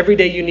self-sufficient. Every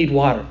day you need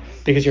water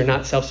because you're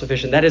not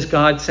self-sufficient. That is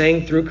God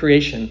saying through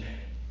creation,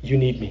 you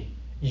need me.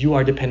 You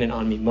are dependent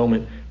on me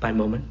moment by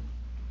moment.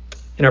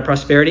 In our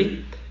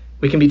prosperity,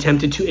 we can be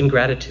tempted to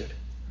ingratitude.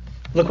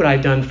 Look what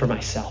I've done for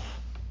myself.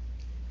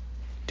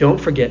 Don't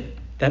forget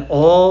that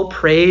all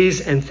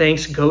praise and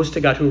thanks goes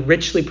to God, who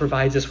richly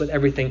provides us with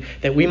everything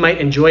that we might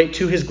enjoy it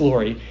to his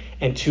glory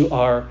and to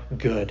our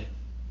good.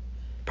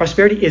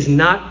 Prosperity is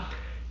not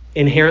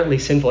inherently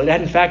sinful.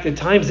 In fact, at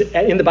times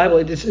in the Bible,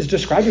 it is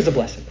described as a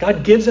blessing.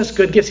 God gives us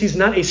good gifts. He's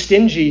not a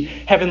stingy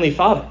heavenly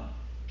Father.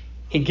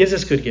 He gives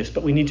us good gifts,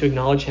 but we need to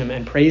acknowledge him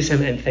and praise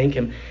him and thank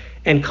him.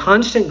 And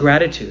constant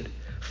gratitude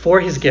for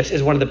his gifts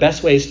is one of the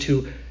best ways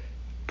to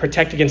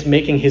protect against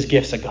making his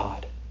gifts a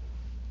god,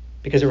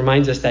 because it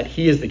reminds us that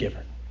he is the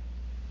giver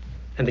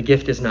and the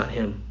gift is not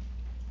him.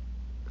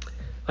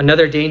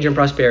 Another danger in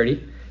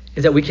prosperity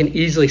is that we can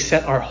easily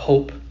set our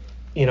hope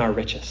in our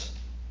riches.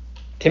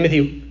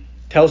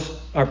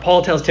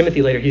 Paul tells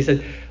Timothy later, he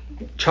said,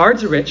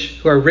 charge the rich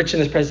who are rich in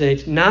this present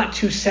age not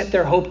to set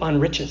their hope on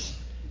riches.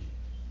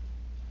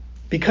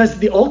 Because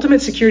the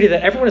ultimate security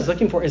that everyone is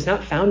looking for is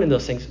not found in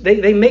those things.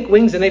 They make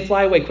wings and they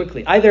fly away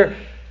quickly. Either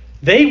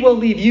they will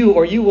leave you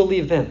or you will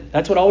leave them.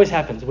 That's what always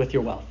happens with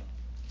your wealth.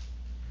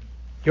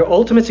 Your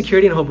ultimate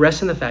security and hope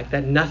rests in the fact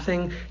that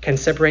nothing can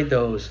separate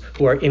those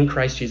who are in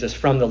Christ Jesus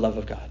from the love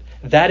of God.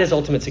 That is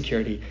ultimate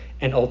security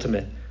and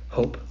ultimate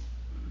hope.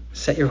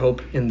 Set your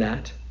hope in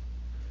that.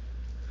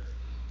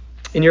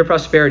 In your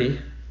prosperity,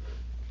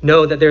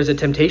 know that there's a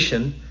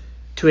temptation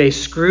to a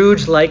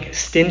Scrooge-like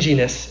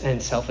stinginess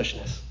and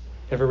selfishness.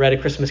 Ever read A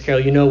Christmas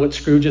Carol? You know what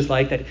Scrooge is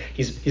like, that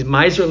he's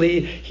miserly,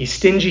 he's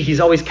stingy, he's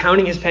always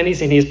counting his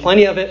pennies, and he has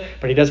plenty of it,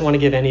 but he doesn't want to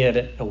give any of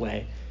it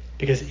away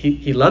because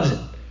he loves it.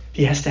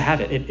 He has to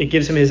have it. It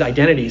gives him his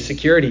identity, his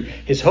security,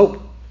 his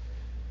hope.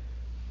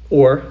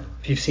 Or,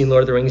 if you've seen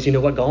Lord of the Rings, you know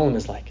what Gollum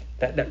is like.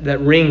 That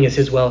ring is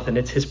his wealth, and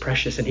it's his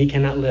precious, and he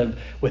cannot live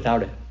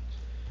without it.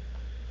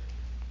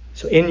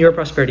 So in your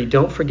prosperity,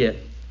 don't forget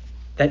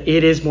that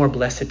it is more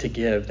blessed to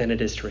give than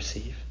it is to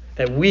receive.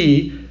 That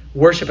we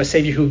worship a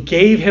Savior who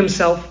gave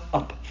himself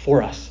up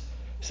for us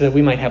so that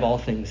we might have all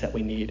things that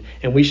we need.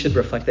 And we should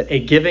reflect that a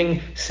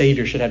giving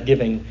Savior should have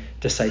giving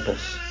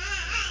disciples.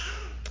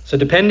 So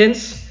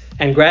dependence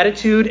and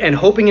gratitude and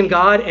hoping in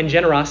God and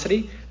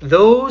generosity,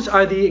 those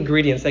are the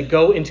ingredients that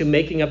go into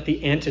making up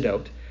the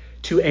antidote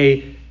to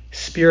a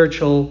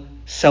spiritual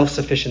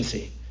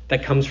self-sufficiency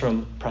that comes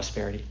from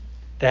prosperity.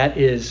 That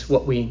is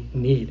what we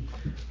need.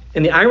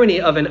 And the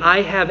irony of an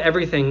I have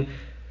everything,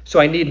 so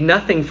I need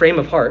nothing frame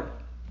of heart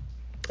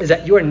is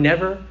that you are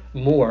never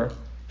more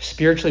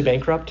spiritually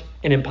bankrupt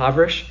and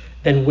impoverished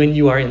than when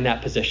you are in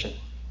that position.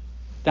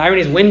 The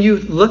irony is when you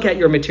look at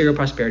your material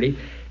prosperity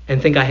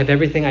and think, I have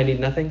everything, I need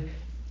nothing,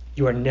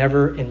 you are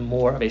never in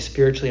more of a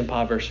spiritually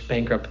impoverished,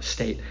 bankrupt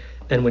state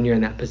than when you're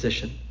in that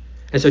position.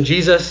 And so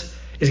Jesus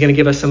is going to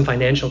give us some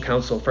financial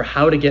counsel for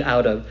how to get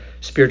out of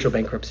spiritual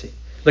bankruptcy.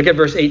 Look at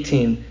verse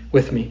 18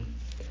 with me.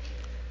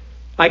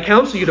 I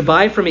counsel you to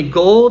buy from me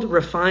gold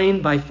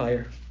refined by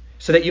fire,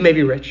 so that you may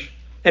be rich,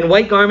 and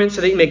white garments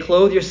so that you may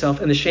clothe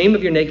yourself, and the shame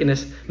of your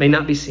nakedness may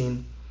not be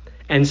seen,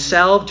 and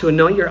salve to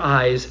anoint your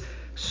eyes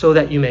so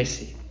that you may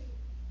see.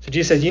 So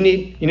Jesus says you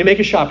need to make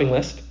a shopping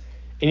list,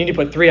 and you need to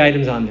put 3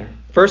 items on there.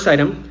 First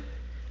item,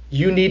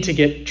 you need to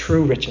get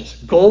true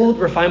riches. Gold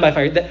refined by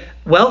fire, that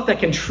wealth that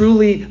can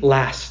truly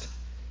last.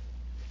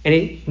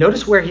 And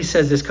notice where he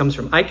says this comes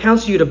from. I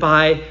counsel you to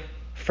buy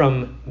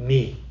from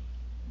me.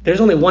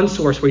 There's only one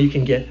source where you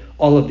can get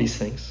all of these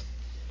things.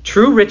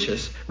 True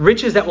riches,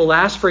 riches that will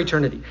last for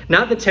eternity.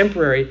 Not the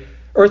temporary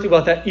earthly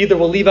wealth that either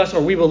will leave us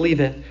or we will leave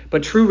it,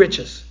 but true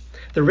riches.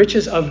 The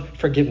riches of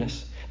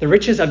forgiveness. The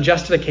riches of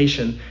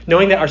justification,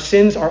 knowing that our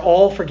sins are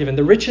all forgiven.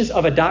 The riches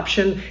of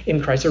adoption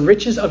in Christ. The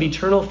riches of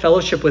eternal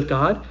fellowship with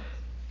God.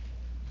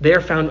 They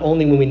are found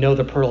only when we know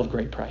the pearl of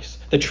great price.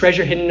 The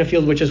treasure hidden in a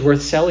field which is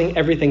worth selling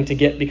everything to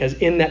get, because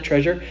in that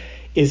treasure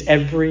is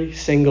every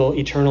single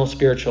eternal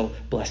spiritual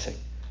blessing.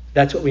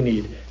 That's what we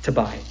need to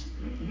buy.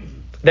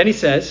 Then he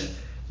says,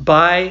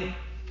 buy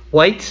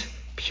white,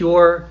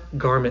 pure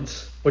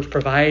garments, which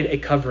provide a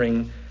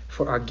covering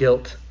for our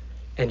guilt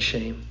and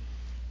shame.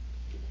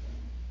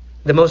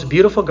 The most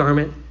beautiful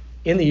garment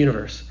in the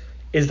universe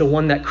is the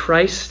one that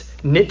Christ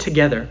knit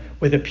together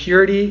with the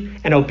purity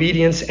and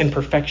obedience and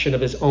perfection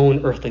of his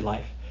own earthly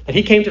life. That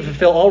he came to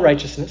fulfill all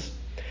righteousness,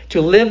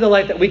 to live the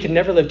life that we could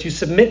never live, to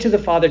submit to the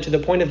Father to the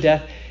point of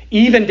death,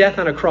 even death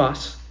on a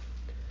cross,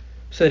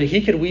 so that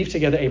he could weave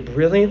together a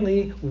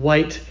brilliantly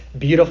white,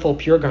 beautiful,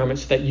 pure garment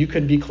so that you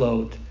could be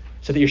clothed,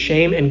 so that your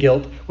shame and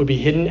guilt would be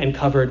hidden and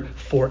covered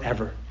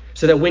forever.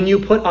 So that when you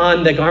put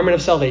on the garment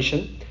of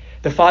salvation,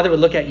 the Father would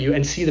look at you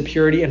and see the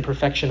purity and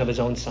perfection of his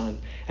own Son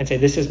and say,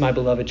 this is my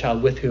beloved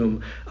child with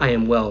whom I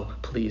am well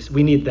pleased.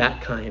 We need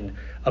that kind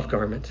of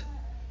garment.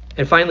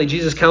 And finally,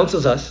 Jesus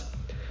counsels us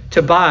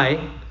to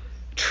buy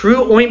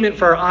true ointment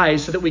for our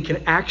eyes so that we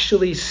can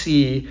actually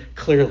see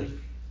clearly.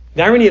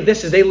 The irony of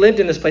this is they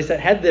lived in this place that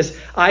had this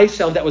eye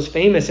salve that was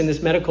famous in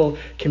this medical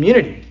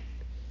community.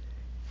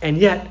 And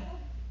yet,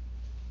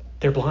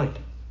 they're blind.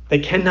 They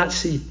cannot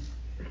see.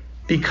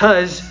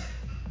 Because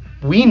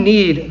we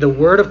need the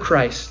word of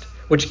Christ,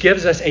 which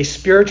gives us a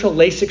spiritual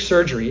LASIK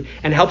surgery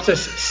and helps us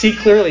see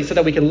clearly so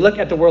that we can look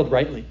at the world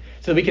rightly,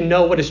 so that we can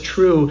know what is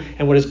true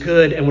and what is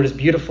good and what is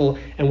beautiful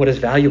and what is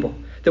valuable,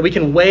 that we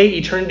can weigh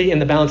eternity in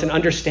the balance and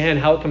understand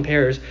how it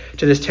compares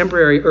to this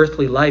temporary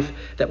earthly life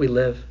that we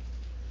live,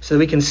 so that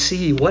we can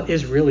see what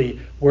is really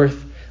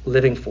worth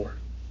living for.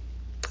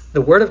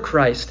 The word of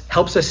Christ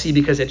helps us see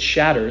because it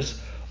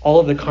shatters all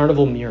of the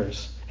carnival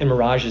mirrors and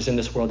mirages in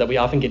this world that we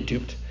often get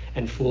duped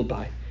and fooled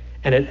by.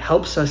 And it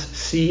helps us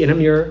see in a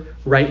mirror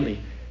rightly.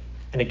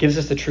 And it gives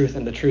us the truth,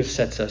 and the truth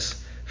sets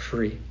us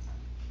free.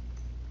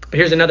 But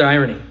here's another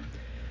irony.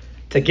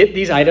 To get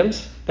these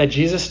items that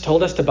Jesus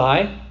told us to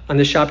buy on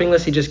the shopping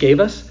list he just gave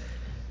us,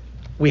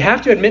 we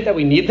have to admit that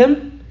we need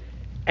them,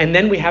 and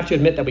then we have to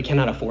admit that we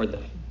cannot afford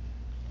them.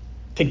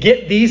 To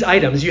get these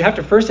items, you have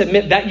to first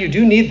admit that you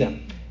do need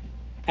them,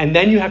 and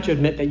then you have to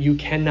admit that you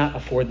cannot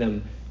afford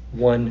them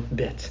one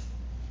bit.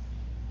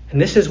 And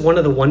this is one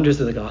of the wonders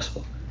of the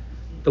gospel.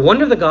 The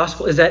wonder of the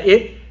gospel is that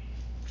it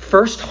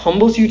first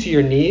humbles you to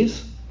your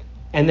knees,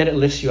 and then it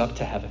lifts you up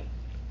to heaven.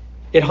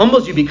 It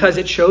humbles you because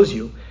it shows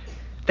you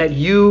that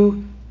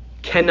you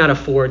cannot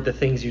afford the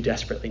things you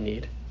desperately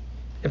need.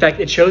 In fact,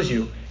 it shows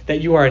you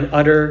that you are in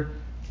utter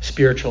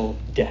spiritual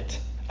debt,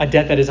 a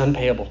debt that is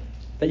unpayable,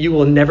 that you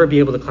will never be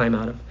able to climb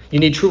out of. You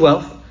need true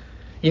wealth.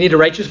 You need a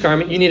righteous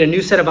garment. You need a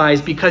new set of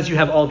eyes because you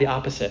have all the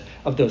opposite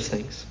of those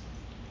things.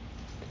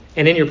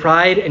 And in your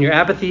pride and your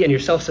apathy and your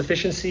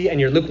self-sufficiency and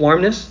your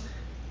lukewarmness,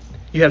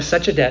 you have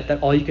such a debt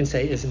that all you can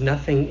say is,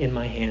 nothing in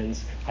my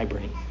hands I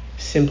bring.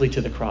 Simply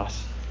to the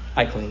cross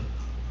I cling.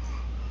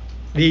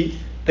 The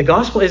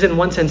gospel is in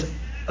one sense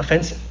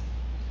offensive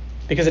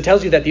because it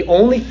tells you that the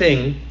only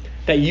thing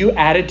that you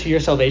added to your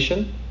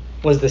salvation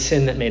was the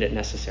sin that made it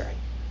necessary.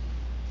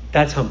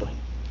 That's humbling.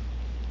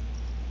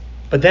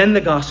 But then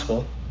the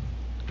gospel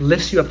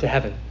lifts you up to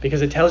heaven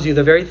because it tells you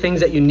the very things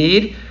that you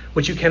need,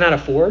 which you cannot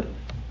afford,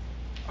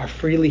 are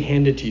freely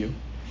handed to you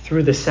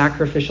through the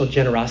sacrificial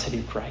generosity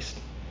of Christ,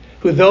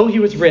 who though he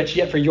was rich,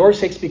 yet for your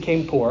sakes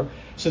became poor,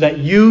 so that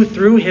you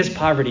through his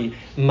poverty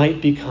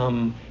might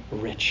become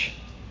rich.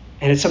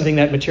 And it's something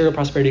that material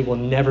prosperity will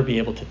never be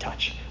able to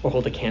touch or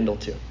hold a candle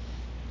to.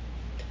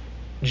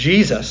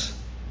 Jesus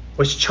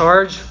was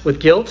charged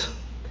with guilt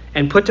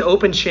and put to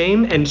open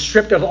shame and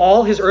stripped of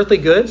all his earthly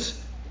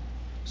goods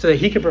so that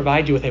he could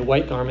provide you with a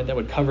white garment that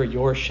would cover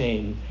your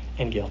shame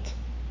and guilt.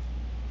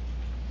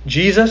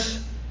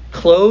 Jesus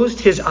closed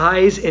his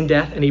eyes in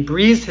death and he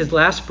breathed his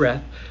last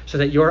breath so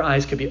that your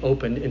eyes could be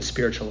opened in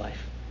spiritual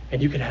life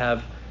and you could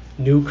have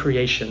new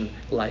creation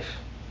life.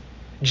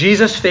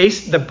 Jesus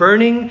faced the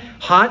burning,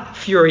 hot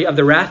fury of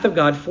the wrath of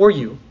God for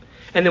you,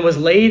 and then was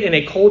laid in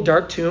a cold,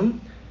 dark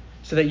tomb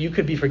so that you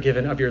could be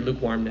forgiven of your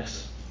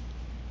lukewarmness.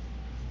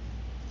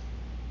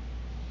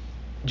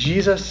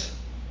 Jesus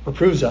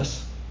reproves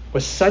us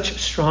with such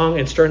strong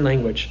and stern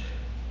language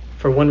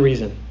for one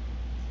reason.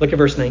 Look at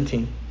verse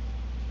 19.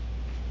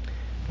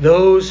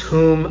 Those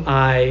whom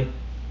I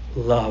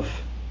love.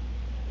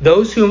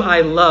 Those whom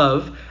I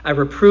love, I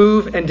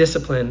reprove and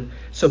discipline,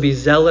 so be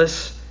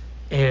zealous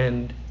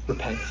and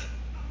repent.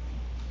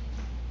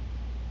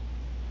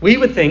 We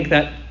would think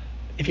that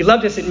if he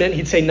loved us, it meant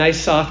he'd say nice,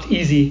 soft,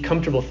 easy,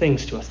 comfortable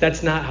things to us.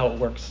 That's not how it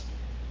works.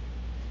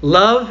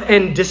 Love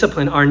and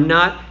discipline are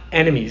not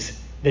enemies.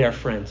 They are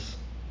friends.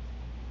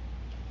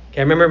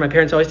 Okay, I remember my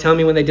parents always telling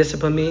me when they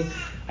discipline me,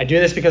 I do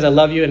this because I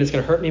love you and it's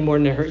going to hurt me more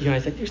than it hurt you. And I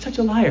said, you're such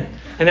a liar.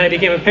 And then I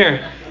became a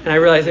parent and I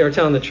realized they were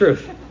telling the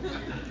truth.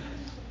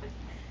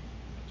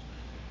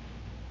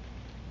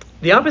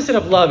 The opposite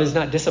of love is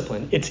not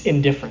discipline. It's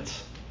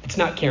indifference. It's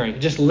not caring.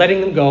 Just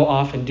letting them go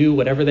off and do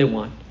whatever they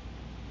want.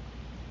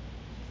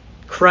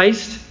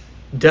 Christ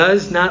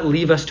does not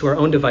leave us to our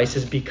own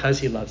devices because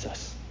he loves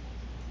us.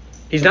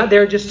 He's not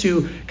there just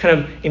to kind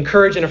of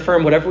encourage and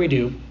affirm whatever we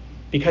do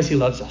because he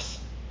loves us.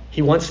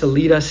 He wants to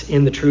lead us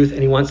in the truth,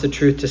 and he wants the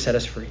truth to set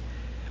us free.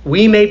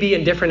 We may be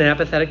indifferent and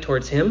apathetic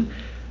towards him,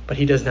 but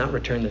he does not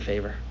return the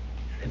favor.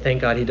 And thank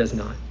God he does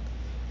not.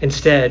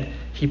 Instead,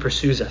 he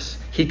pursues us.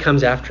 He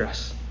comes after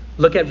us.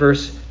 Look at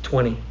verse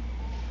 20. It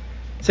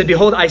said,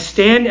 behold, I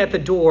stand at the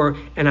door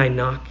and I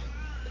knock.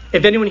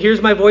 If anyone hears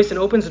my voice and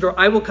opens the door,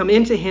 I will come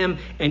into him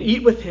and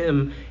eat with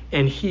him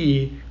and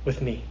he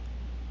with me.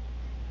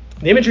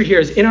 The imagery here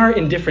is in our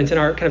indifference, in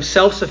our kind of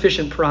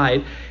self-sufficient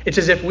pride, it's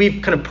as if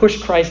we've kind of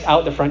pushed Christ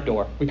out the front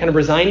door. We kind of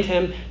resigned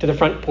him to the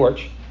front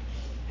porch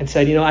and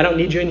said, I don't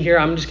need you in here.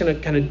 I'm just going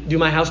to kind of do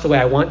my house the way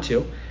I want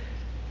to.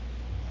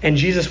 And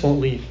Jesus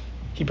won't leave.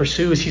 He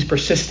pursues. He's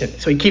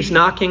persistent. So he keeps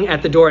knocking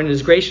at the door, and in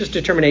his gracious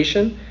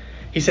determination,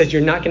 he says,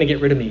 you're not going to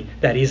get rid of me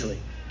that easily.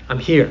 I'm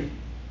here.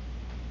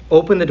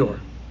 Open the door.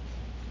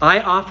 I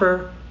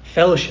offer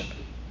fellowship,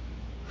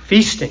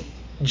 feasting,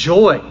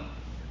 joy,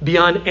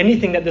 beyond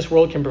anything that this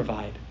world can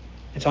provide.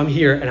 And so I'm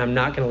here, and I'm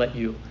not going to let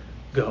you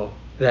go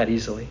that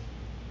easily.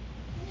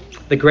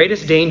 The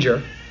greatest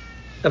danger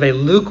of a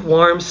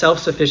lukewarm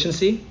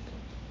self-sufficiency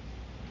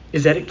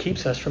is that it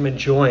keeps us from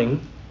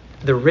enjoying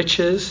the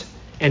riches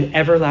and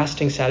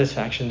everlasting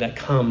satisfaction that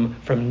come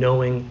from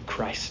knowing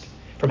Christ,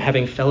 from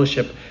having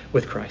fellowship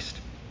with Christ.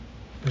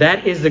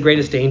 That is the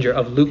greatest danger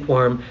of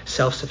lukewarm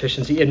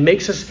self-sufficiency. It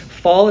makes us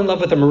fall in love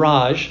with the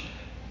mirage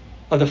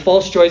of the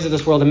false joys of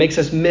this world. It makes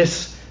us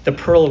miss the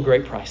pearl of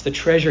great price, the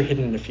treasure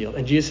hidden in the field.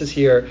 And Jesus is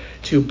here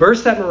to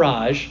burst that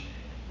mirage,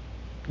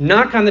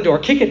 knock on the door,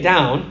 kick it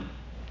down,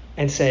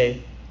 and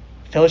say,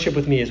 fellowship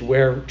with me is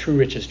where true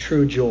riches,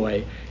 true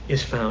joy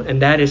is found.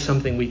 And that is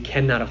something we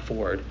cannot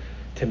afford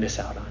to miss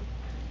out on.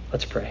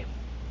 Let's pray.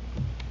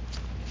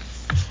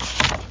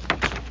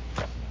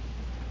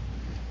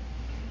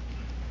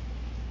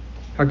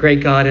 Our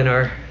great God and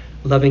our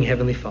loving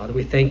Heavenly Father,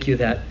 we thank you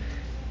that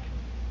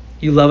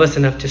you love us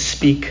enough to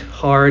speak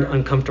hard,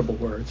 uncomfortable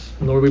words.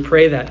 And Lord, we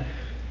pray that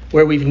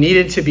where we've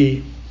needed to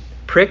be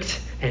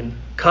pricked and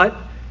cut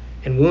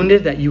and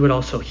wounded, that you would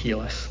also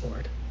heal us,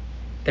 Lord.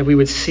 That we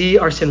would see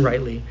our sin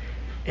rightly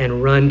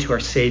and run to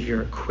our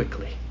Savior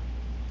quickly.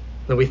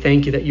 Lord, we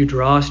thank you that you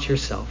draw us to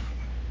yourself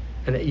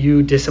and that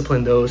you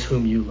discipline those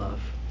whom you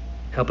love.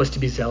 Help us to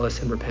be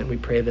zealous and repent. We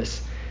pray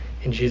this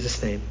in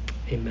Jesus' name.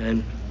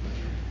 Amen.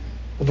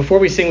 Well, before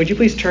we sing, would you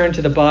please turn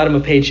to the bottom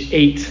of page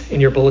 8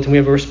 in your bulletin? We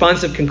have a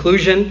responsive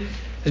conclusion.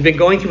 As we've been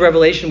going through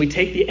Revelation, we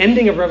take the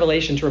ending of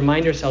Revelation to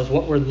remind ourselves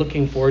what we're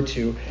looking forward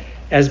to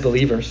as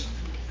believers.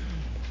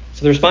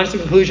 So the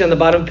responsive conclusion on the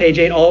bottom of page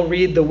 8, I'll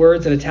read the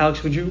words in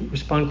italics. Would you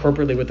respond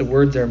corporately with the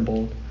words there in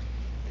bold?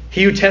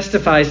 He who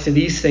testifies to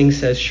these things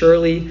says,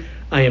 surely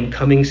I am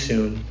coming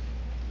soon.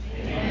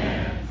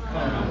 Amen.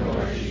 Come,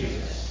 Lord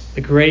Jesus.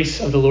 The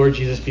grace of the Lord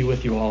Jesus be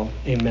with you all.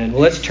 Amen.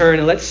 Well, let's turn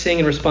and let's sing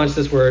in response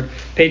to this word.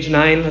 Page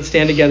 9, let's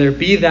stand together.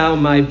 Be thou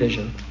my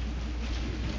vision.